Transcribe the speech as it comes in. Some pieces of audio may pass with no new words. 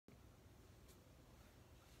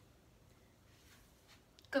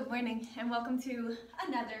Good morning and welcome to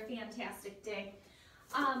another fantastic day.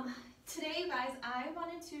 Today guys, I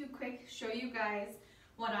wanted to quick show you guys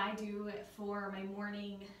what I do for my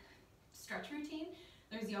morning stretch routine.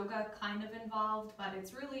 There's yoga kind of involved, but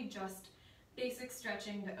it's really just basic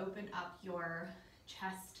stretching to open up your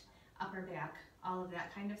chest, upper back, all of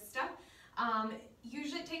that kind of stuff.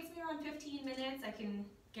 Usually it takes me around 15 minutes. I can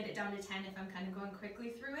get it down to 10 if I'm kind of going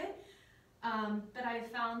quickly through it. But I've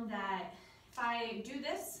found that if I do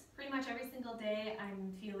this pretty much every single day,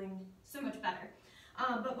 I'm feeling so much better.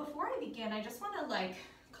 But before I begin, I just want to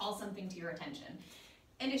call something to your attention.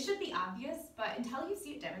 And it should be obvious, but until you see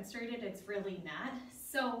it demonstrated, it's really not.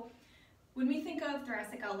 So when we think of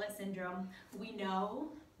thoracic outlet syndrome, we know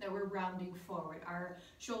that we're rounding forward. Our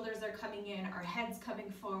shoulders are coming in, our head's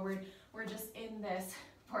coming forward. We're just in this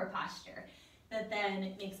poor posture. That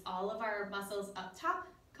then makes all of our muscles up top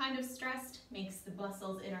kind of stressed, makes the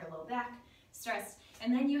muscles in our low back stressed,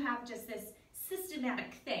 and then you have just this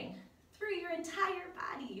systematic thing through your entire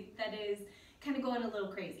body that is kind of going a little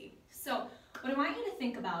crazy. So what I want you to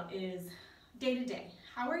think about is day to day,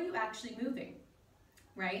 how are you actually moving,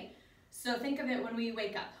 right? So think of it when we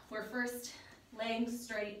wake up. We're first laying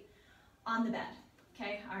straight on the bed,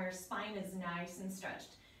 okay? Our spine is nice and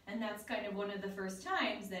stretched, and that's kind of one of the first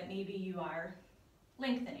times that maybe you are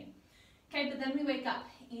lengthening. Okay, but then we wake up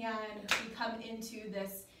and we come into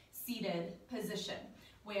this seated position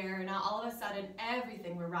where now all of a sudden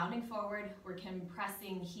everything, we're rounding forward, we're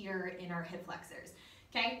compressing here in our hip flexors.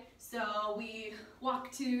 Okay, so we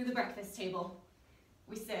walk to the breakfast table,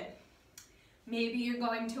 we sit. Maybe you're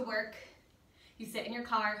going to work, you sit in your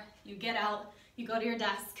car, you get out, you go to your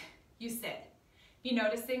desk, you sit. You're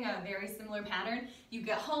noticing a very similar pattern. You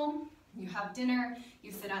get home, you have dinner,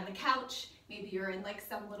 you sit on the couch, maybe you're in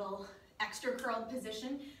some little extra curled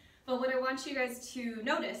position. But what I want you guys to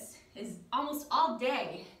notice is almost all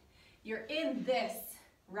day you're in this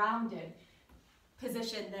rounded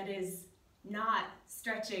position that is not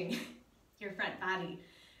stretching your front body.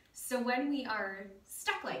 So when we are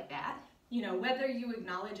stuck like that, whether you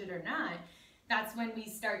acknowledge it or not, that's when we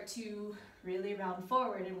start to really round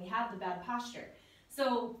forward and we have the bad posture.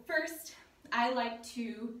 So first, I like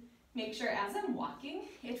to make sure as I'm walking,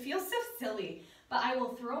 it feels so silly, but I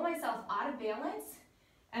will throw myself out of balance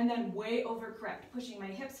and then way overcorrect, pushing my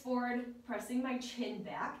hips forward, pressing my chin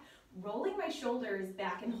back, rolling my shoulders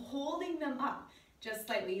back and holding them up just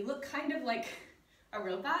slightly. You look kind of like a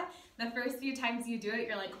robot. The first few times you do it,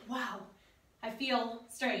 you're like, wow, I feel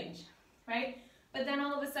strange, right? But then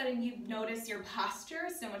all of a sudden you notice your posture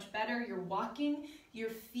is so much better. You're walking,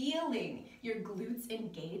 you're feeling your glutes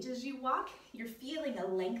engage as you walk. You're feeling a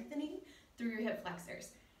lengthening through your hip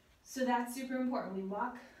flexors. So that's super important. We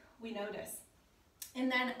walk, we notice. And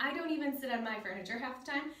then I don't even sit on my furniture half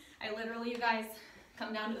the time. I literally, you guys,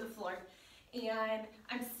 come down to the floor and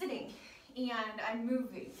I'm sitting and I'm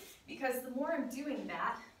moving, because the more I'm doing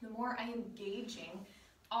that, the more I am engaging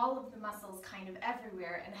all of the muscles kind of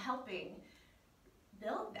everywhere and helping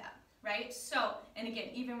build them, right? So, and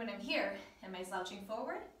again, even when I'm here, am I slouching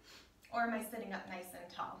forward or am I sitting up nice and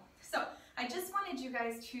tall? So I just wanted you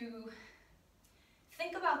guys to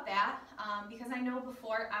think about that, because I know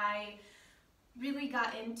before I really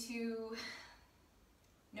got into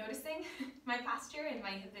noticing my posture and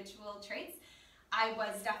my habitual traits, I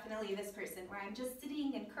was definitely this person where I'm just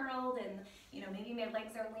sitting and curled and maybe my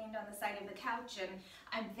legs are leaned on the side of the couch and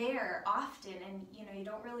I'm there often, and you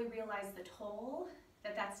don't really realize the toll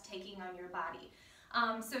that that's taking on your body.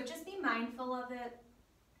 So just be mindful of it.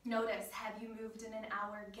 Notice, have you moved in an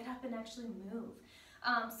hour? Get up and actually move.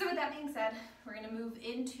 So with that being said, we're going to move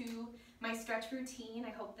into my stretch routine.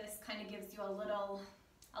 I hope this kind of gives you a little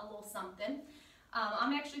something.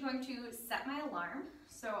 I'm actually going to set my alarm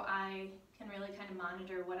so I can really kind of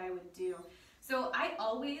monitor what I would do. So I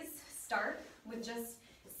always start with just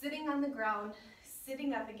sitting on the ground,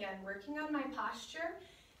 sitting up again, working on my posture,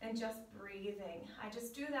 and just breathing. I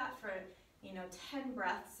just do that for 10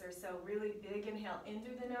 breaths or so. Really big inhale in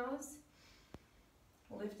through the nose,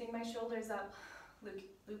 lifting my shoulders up,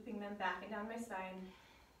 looping them back and down my spine,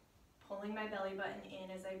 pulling my belly button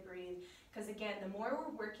in as I breathe. Because again, the more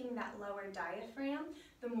we're working that lower diaphragm,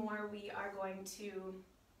 the more we are going to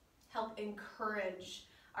help encourage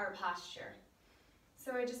our posture.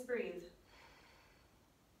 So I just breathe.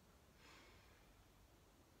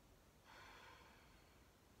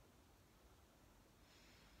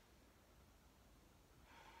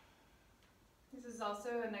 This is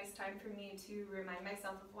also a nice time for me to remind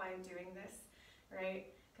myself of why I'm doing this, right?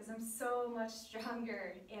 Because I'm so much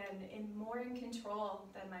stronger and more in control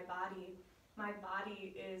than my body. My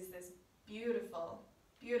body is this beautiful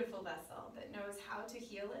beautiful vessel that knows how to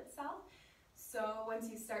heal itself. So once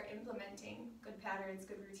you start implementing good patterns,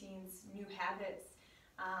 good routines, new habits,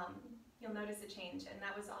 you'll notice a change, and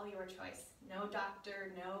that was all your choice. No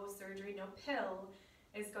doctor, no surgery, no pill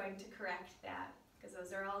is going to correct that, because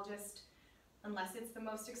those are all just, unless it's the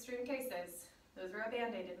most extreme cases, those are a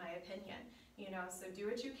Band-Aid in my opinion. You know, so do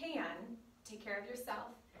what you can, take care of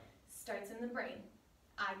yourself. Starts in the brain.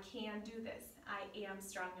 I can do this. I am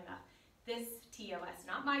strong enough. This TOS,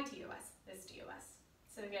 not my TOS, this TOS.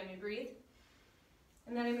 So again, we breathe,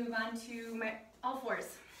 and then I move on to my all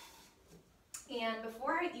fours. And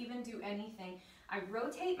before I even do anything, I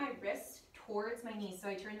rotate my wrists towards my knees. So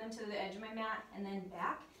I turn them to the edge of my mat and then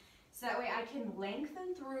back. So that way I can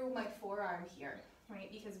lengthen through my forearm here,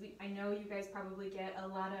 right? Because I know you guys probably get a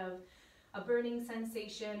lot of a burning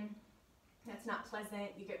sensation. That's not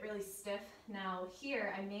pleasant. You get really stiff. Now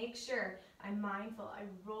here, I make sure I'm mindful. I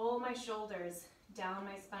roll my shoulders down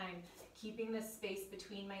my spine, keeping this space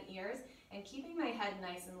between my ears and keeping my head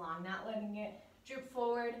nice and long, not letting it droop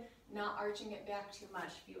forward, not arching it back too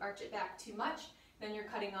much. If you arch it back too much, then you're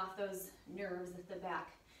cutting off those nerves at the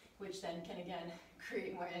back, which then can again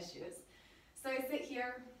create more issues. So I sit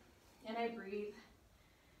here and I breathe.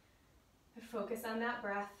 I focus on that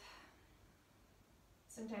breath.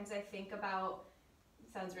 Sometimes I think about,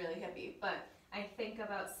 it sounds really hippie, but I think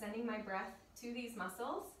about sending my breath to these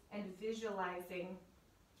muscles and visualizing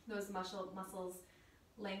those muscles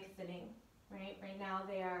lengthening, right? Right now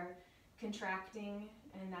they are contracting,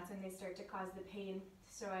 and that's when they start to cause the pain.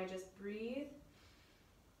 So I just breathe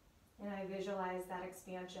and I visualize that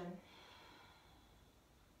expansion.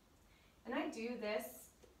 And I do this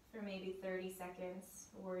for maybe 30 seconds,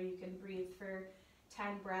 or you can breathe for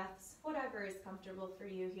 10 breaths, whatever is comfortable for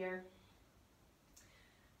you here.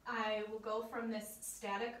 I will go from this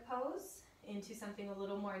static pose into something a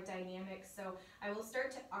little more dynamic. So I will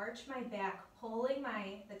start to arch my back, pulling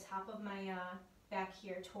the top of my back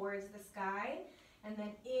here towards the sky, and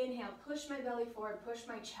then inhale, push my belly forward, push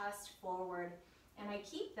my chest forward, and I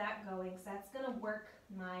keep that going, so that's going to work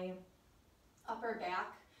my upper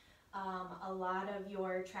back. A lot of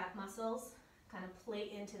your trap muscles kind of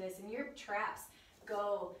play into this, and your traps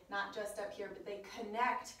go not just up here, but they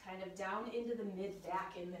connect kind of down into the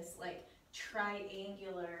mid-back in this like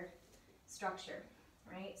triangular structure,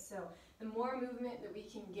 right? So the more movement that we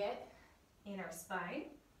can get in our spine,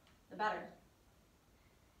 the better.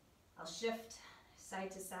 I'll shift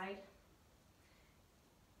side to side,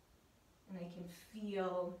 and I can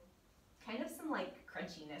feel kind of some like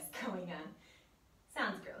crunchiness going on.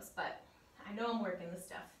 Sounds gross, but I know I'm working the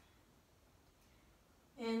stuff.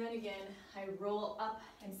 And then again, I roll up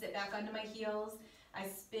and sit back onto my heels. I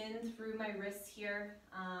spin through my wrists here.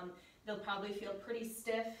 They'll probably feel pretty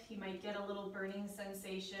stiff. You might get a little burning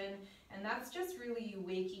sensation, and that's just really you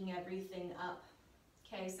waking everything up.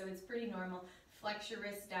 Okay, so it's pretty normal. Flex your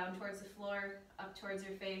wrists down towards the floor, up towards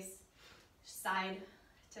your face, side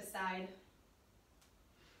to side.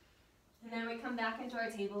 And then we come back into our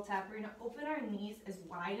tabletop. We're gonna open our knees as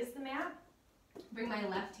wide as the mat. Bring my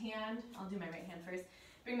left hand, I'll do my right hand first.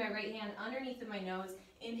 Bring my right hand underneath of my nose.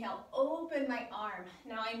 Inhale, open my arm.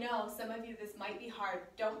 Now I know some of you this might be hard.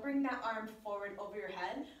 Don't bring that arm forward over your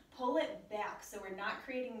head. Pull it back so we're not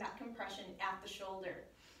creating that compression at the shoulder.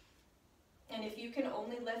 And if you can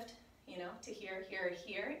only lift, you know, to here, here,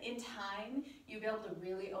 here, in time, you'll be able to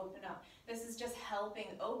really open up. This is just helping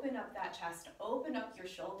open up that chest, open up your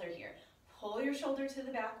shoulder here. Pull your shoulder to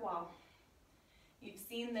the back wall. You've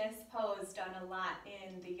seen this pose done a lot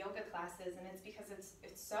in the yoga classes, and it's because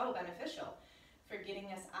it's so beneficial for getting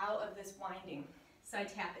us out of this winding. So I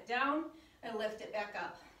tap it down, I lift it back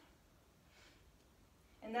up.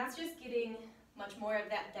 And that's just getting much more of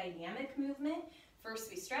that dynamic movement.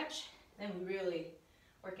 First we stretch, then we really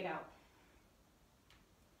work it out.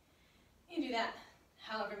 You can do that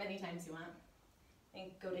however many times you want. I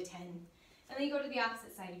think go to 10. And then you go to the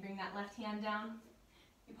opposite side. You bring that left hand down.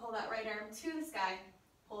 You pull that right arm to the sky.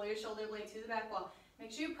 Pull your shoulder blade to the back wall.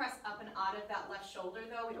 Make sure you press up and out of that left shoulder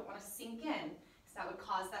though. We don't want to sink in, because that would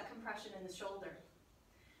cause that compression in the shoulder.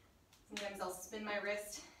 Sometimes I'll spin my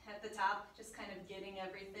wrist at the top, just kind of getting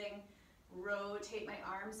everything. Rotate my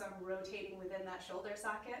arm so I'm rotating within that shoulder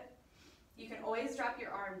socket. You can always drop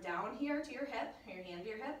your arm down here to your hip, or your hand to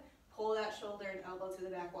your hip. Pull that shoulder and elbow to the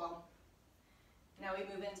back wall. Now we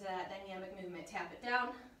move into that dynamic movement. Tap it down,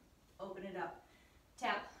 open it up.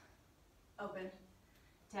 Tap, open,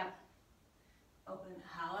 tap, open,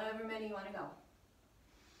 however many you want to go.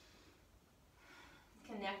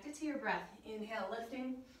 Connect it to your breath. Inhale,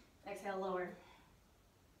 lifting, exhale, lower.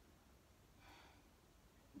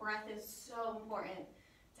 Breath is so important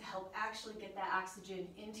to help actually get that oxygen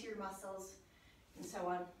into your muscles and so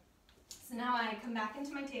on. So now I come back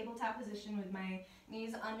into my tabletop position with my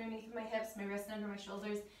knees underneath my hips, my wrists under my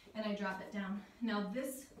shoulders, and I drop it down. Now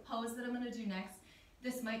this pose that I'm going to do next,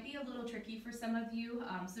 this might be a little tricky for some of you,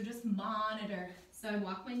 so just monitor. So I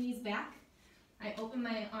walk my knees back, I open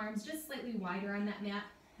my arms just slightly wider on that mat,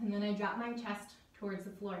 and then I drop my chest towards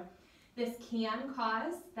the floor. This can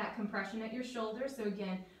cause that compression at your shoulder, so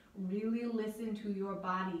again, really listen to your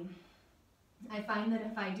body. I find that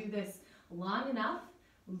if I do this long enough,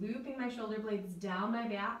 looping my shoulder blades down my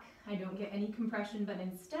back, I don't get any compression, but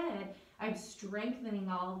instead I'm strengthening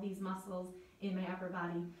all of these muscles in my upper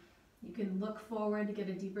body. You can look forward to get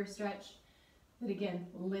a deeper stretch, but again,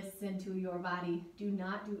 listen to your body. Do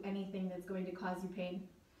not do anything that's going to cause you pain.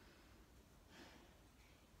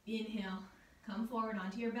 Inhale, come forward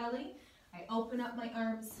onto your belly. I open up my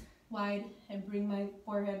arms wide and bring my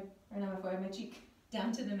forehead, or not my forehead, my cheek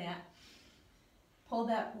down to the mat. Pull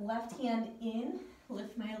that left hand in,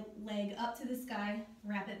 lift my leg up to the sky,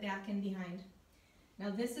 wrap it back and behind. Now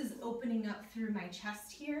this is opening up through my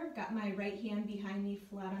chest here. Got my right hand behind me,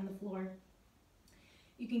 flat on the floor.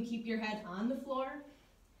 You can keep your head on the floor,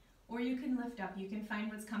 or you can lift up. You can find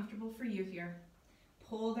what's comfortable for you here.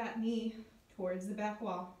 Pull that knee towards the back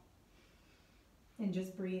wall and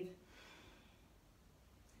just breathe.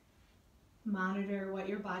 Monitor what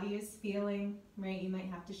your body is feeling, right? You might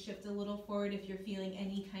have to shift a little forward if you're feeling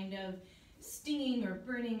any kind of stinging or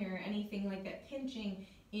burning or anything like that, pinching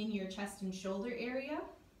in your chest and shoulder area.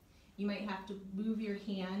 You might have to move your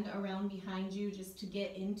hand around behind you just to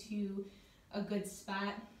get into a good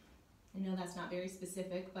spot. I know that's not very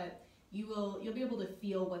specific, but you'll be able to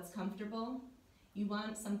feel what's comfortable. You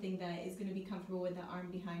want something that is going to be comfortable with the arm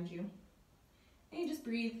behind you. And you just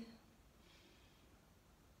breathe.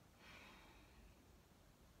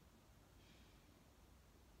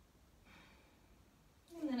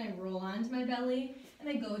 And then I roll onto my belly and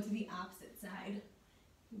I go to the opposite side.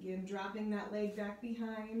 Again, dropping that leg back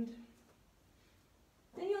behind.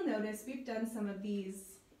 And you'll notice we've done some of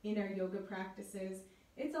these in our yoga practices.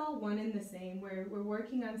 It's all one and the same. We're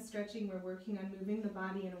working on stretching, we're working on moving the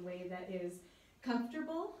body in a way that is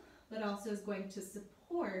comfortable, but also is going to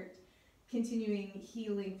support continuing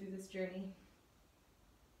healing through this journey.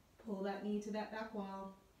 Pull that knee to that back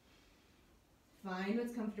wall. Find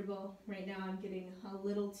what's comfortable. Right now I'm getting a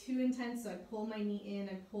little too intense, so I pull my knee in,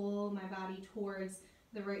 I pull my body towards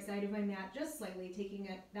the right side of my mat, just slightly, taking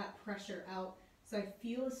that pressure out. So I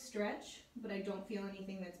feel a stretch, but I don't feel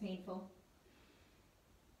anything that's painful.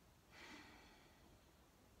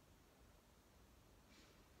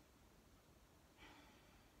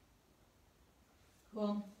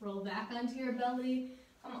 Cool. Roll back onto your belly,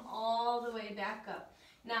 come all the way back up.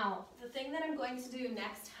 Now, the thing that I'm going to do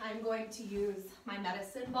next, I'm going to use my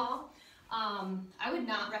medicine ball. I would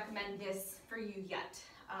not recommend this for you yet,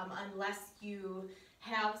 unless you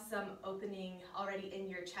have some opening already in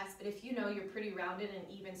your chest. But if you know you're pretty rounded and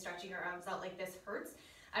even stretching your arms out like this hurts,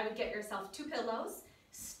 I would get yourself 2 pillows,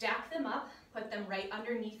 stack them up, put them right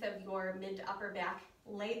underneath of your mid to upper back,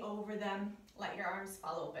 lay over them, let your arms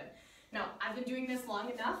fall open. Now, I've been doing this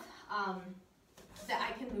long enough that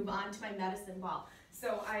I can move on to my medicine ball.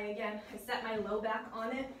 So I set my low back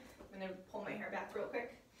on it. I'm gonna pull my hair back real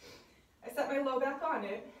quick. I set my low back on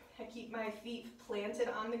it. I keep my feet planted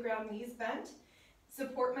on the ground, knees bent.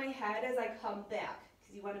 Support my head as I come back,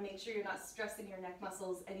 because you want to make sure you're not stressing your neck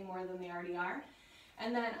muscles any more than they already are.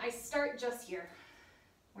 And then I start just here,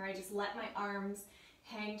 where I just let my arms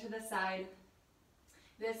hang to the side.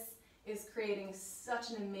 This is creating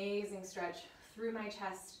such an amazing stretch through my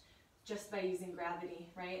chest just by using gravity,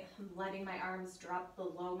 right? I'm letting my arms drop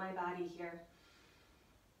below my body here.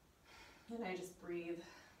 And I just breathe.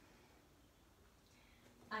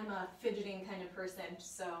 I'm a fidgeting kind of person,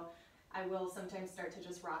 so I will sometimes start to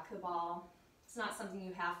just rock the ball. It's not something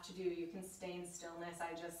you have to do. You can stay in stillness.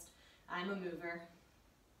 I'm a mover.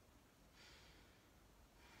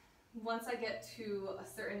 Once I get to a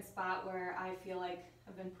certain spot where I feel like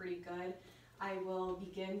I've been pretty good, I will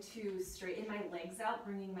begin to straighten my legs out,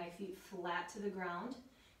 bringing my feet flat to the ground.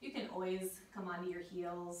 You can always come onto your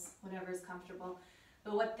heels, whatever's comfortable.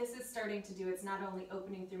 But what this is starting to do, it's not only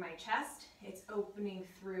opening through my chest, it's opening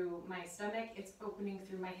through my stomach, it's opening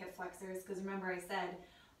through my hip flexors, because remember I said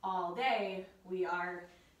all day we are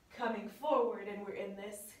coming forward and we're in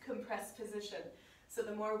this compressed position. So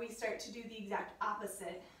the more we start to do the exact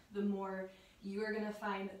opposite, the more you're going to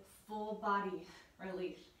find full body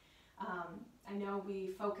relief. I know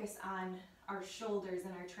we focus on our shoulders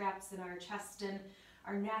and our traps and our chest and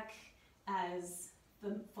our neck as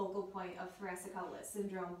the focal point of thoracic outlet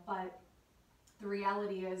syndrome, but the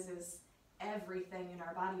reality is everything in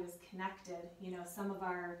our body is connected. You know, some of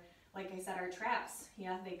our, like I said, our traps,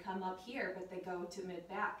 yeah, they come up here, but they go to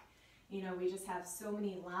mid-back. You know, we just have so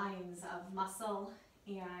many lines of muscle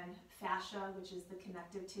and fascia, which is the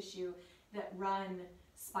connective tissue, that run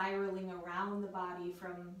spiraling around the body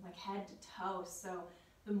from like head to toe. So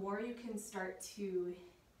the more you can start to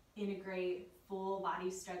integrate full body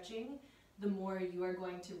stretching, the more you are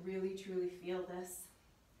going to really truly feel this.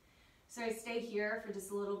 So I stay here for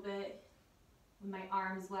just a little bit with my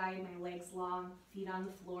arms wide, my legs long, feet on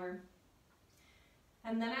the floor.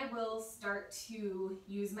 And then I will start to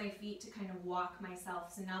use my feet to kind of walk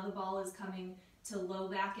myself. So now the ball is coming to low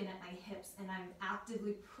back and at my hips, and I'm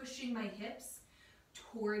actively pushing my hips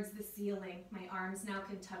towards the ceiling. My arms now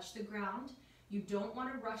can touch the ground. You don't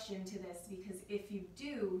want to rush into this, because if you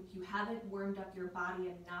do, you haven't warmed up your body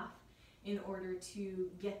enough in order to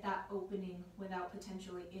get that opening without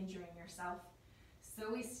potentially injuring yourself.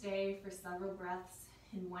 So we stay for several breaths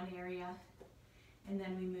in one area, and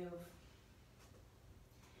then we move.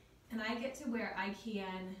 And I get to where I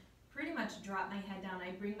can pretty much drop my head down.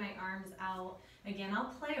 I bring my arms out. Again,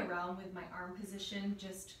 I'll play around with my arm position,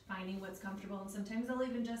 just finding what's comfortable, and sometimes I'll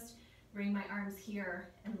even just bring my arms here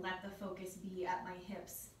and let the focus be at my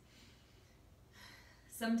hips.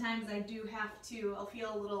 Sometimes I do have to, I'll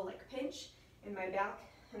feel a little like pinch in my back,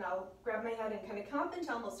 and I'll grab my head and kind of come up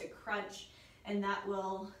into almost a crunch, and that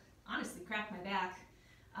will honestly crack my back,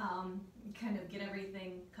 kind of get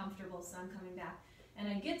everything comfortable so I'm coming back. And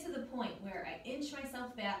I get to the point where I inch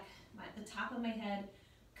myself back, the top of my head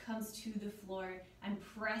comes to the floor. I'm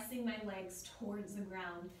pressing my legs towards the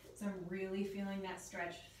ground, so I'm really feeling that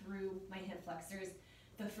stretch through my hip flexors.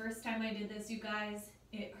 The first time I did this, you guys,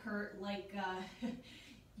 it hurt like,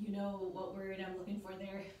 you know what word I'm looking for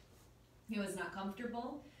there. It was not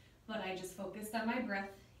comfortable, but I just focused on my breath,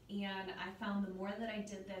 and I found the more that I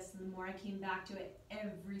did this, and the more I came back to it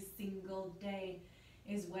every single day,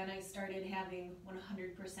 is when I started having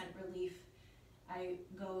 100% relief. I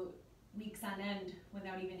go weeks on end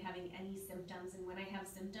without even having any symptoms, and when I have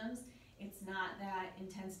symptoms, it's not that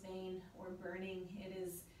intense pain or burning. It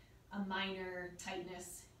is a minor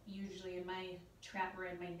tightness, usually in my trap or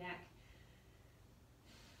in my neck.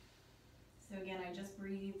 So again, I just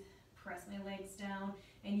breathe, press my legs down,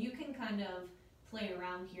 and you can kind of play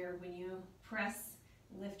around here. When you press,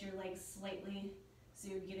 lift your legs slightly, so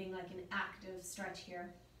you're getting like an active stretch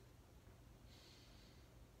here.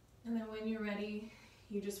 And then when you're ready,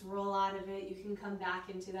 you just roll out of it. You can come back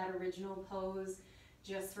into that original pose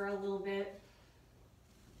just for a little bit.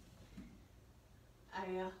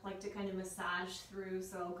 I like to kind of massage through,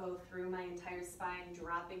 so I'll go through my entire spine,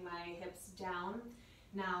 dropping my hips down.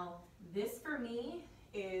 Now, this for me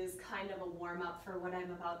is kind of a warm-up for what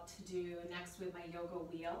I'm about to do next with my yoga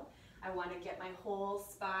wheel. I want to get my whole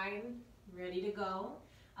spine ready to go,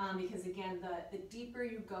 because again, the deeper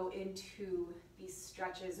you go into these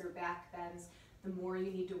stretches or back bends, the more you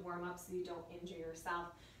need to warm up so you don't injure yourself.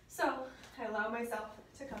 So I allow myself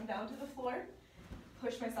to come down to the floor,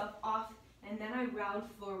 push myself off, and then I round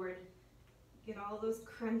forward. Get all those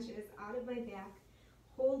crunches out of my back.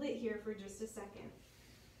 Hold it here for just a second.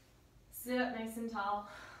 Sit up nice and tall,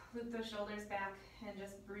 loop those shoulders back, and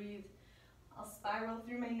just breathe. I'll spiral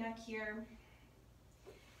through my neck here.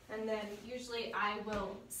 And then usually I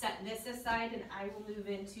will set this aside and I will move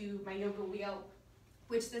into my yoga wheel,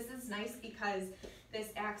 which this is nice because this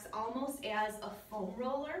acts almost as a foam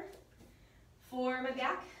roller for my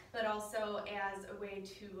back, but also as a way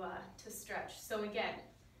to stretch. So again,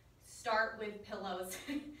 start with pillows.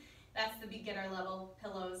 That's the beginner level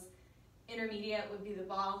pillows. Intermediate would be the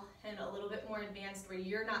ball, and a little bit more advanced where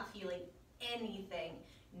you're not feeling anything.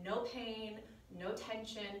 No pain, no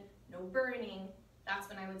tension, no burning. That's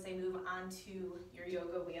when I would say move on to your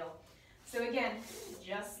yoga wheel. So again,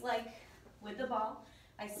 just like with the ball,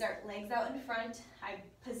 I start legs out in front. I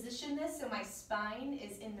position this so my spine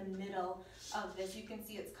is in the middle of this. You can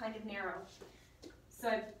see it's kind of narrow. So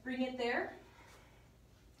I bring it there,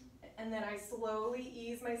 and then I slowly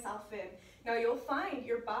ease myself in. Now you'll find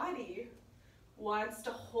your body wants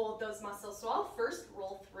to hold those muscles. So I'll first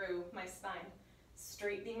roll through my spine,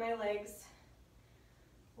 straightening my legs,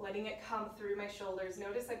 letting it come through my shoulders.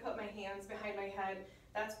 Notice I put my hands behind my head.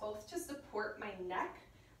 That's both to support my neck,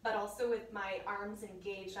 but also with my arms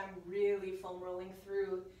engaged, I'm really foam rolling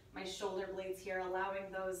through my shoulder blades here,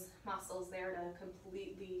 allowing those muscles there to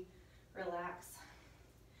completely relax.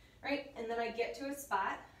 Right, and then I get to a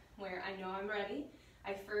spot where I know I'm ready.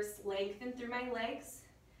 I first lengthen through my legs,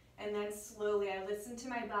 and then slowly I listen to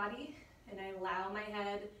my body, and I allow my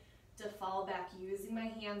head to fall back, using my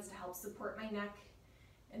hands to help support my neck.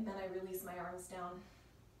 and then I release my arms down.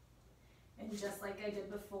 And just like I did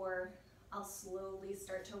before, I'll slowly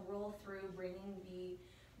start to roll through, bringing the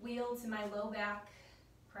wheel to my low back,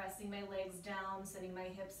 pressing my legs down, sending my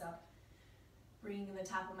hips up, bringing the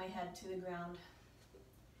top of my head to the ground.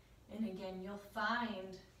 And again, you'll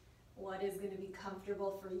find what is going to be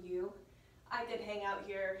comfortable for you. I could hang out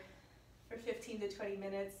here for 15 to 20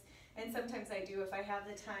 minutes, and sometimes I do if I have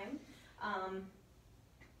the time.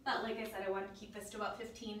 But like I said, I want to keep this to about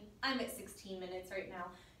 15. I'm at 16 minutes right now.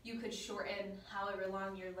 You could shorten however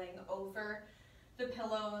long you're laying over the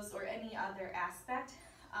pillows or any other aspect.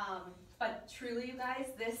 But truly, you guys,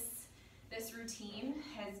 this routine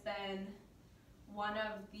has been one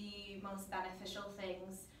of the most beneficial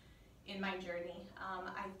things in my journey.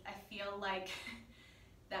 I feel like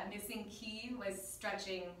that missing key was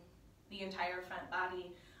stretching the entire front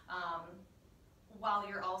body, while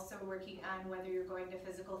you're also working on whether you're going to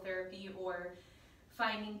physical therapy or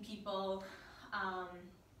finding people.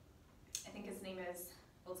 I think his name is,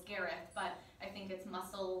 well, it's Gareth, but I think it's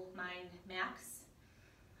Muscle Mind Max.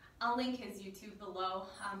 I'll link his YouTube below,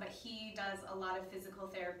 but he does a lot of physical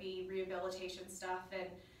therapy, rehabilitation stuff, and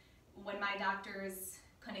when my doctors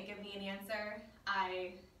couldn't give me an answer,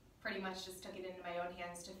 I pretty much just took it into my own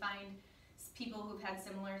hands to find people who've had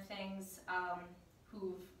similar things,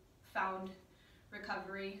 who've found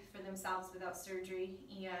recovery for themselves without surgery,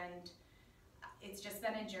 and it's just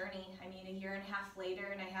been a journey. I mean, a year and a half later,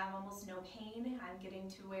 and I have almost no pain. I'm getting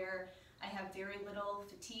to where I have very little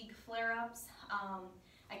fatigue flare-ups.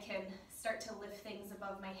 I can start to lift things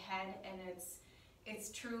above my head, and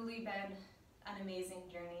it's truly been an amazing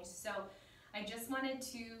journey. So I just wanted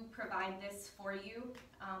to provide this for you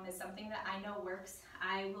as something that I know works.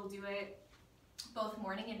 I will do it both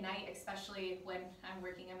morning and night, especially when I'm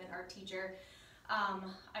working. I'm an art teacher.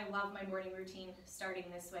 I love my morning routine starting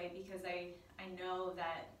this way because I know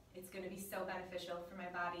that it's going to be so beneficial for my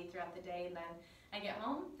body throughout the day, and then I get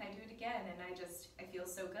home, I do it again, and I feel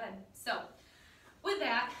so good. So with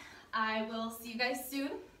that, I will see you guys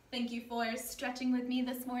soon. Thank you for stretching with me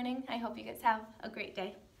this morning. I hope you guys have a great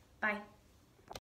day. Bye.